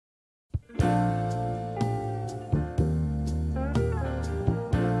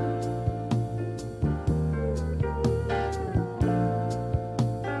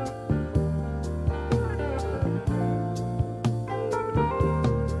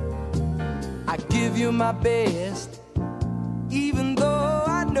you my best, even though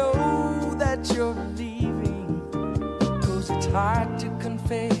I know that you're leaving. 'Cause it's hard to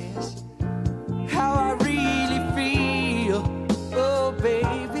confess how I really feel. Oh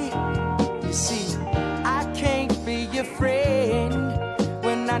baby, you see, I can't be your friend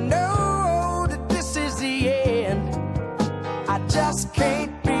when I know that this is the end. I just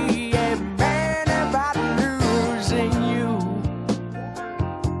can't be a man about losing you.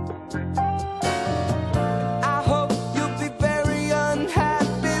 I hope you'll be very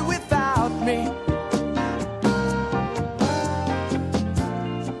unhappy without me.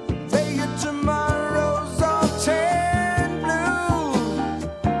 Baby, tomorrow's all turn blue,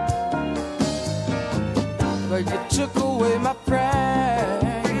 but you took away my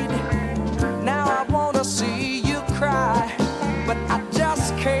pride. Now I wanna see you cry, but I just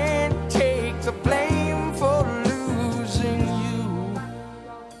can't take the blame for losing you.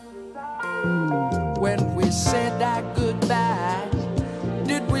 When we said our goodbyes,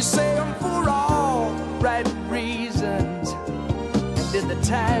 did we say them for all right reasons? And did the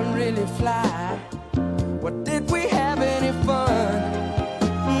time really fly? What did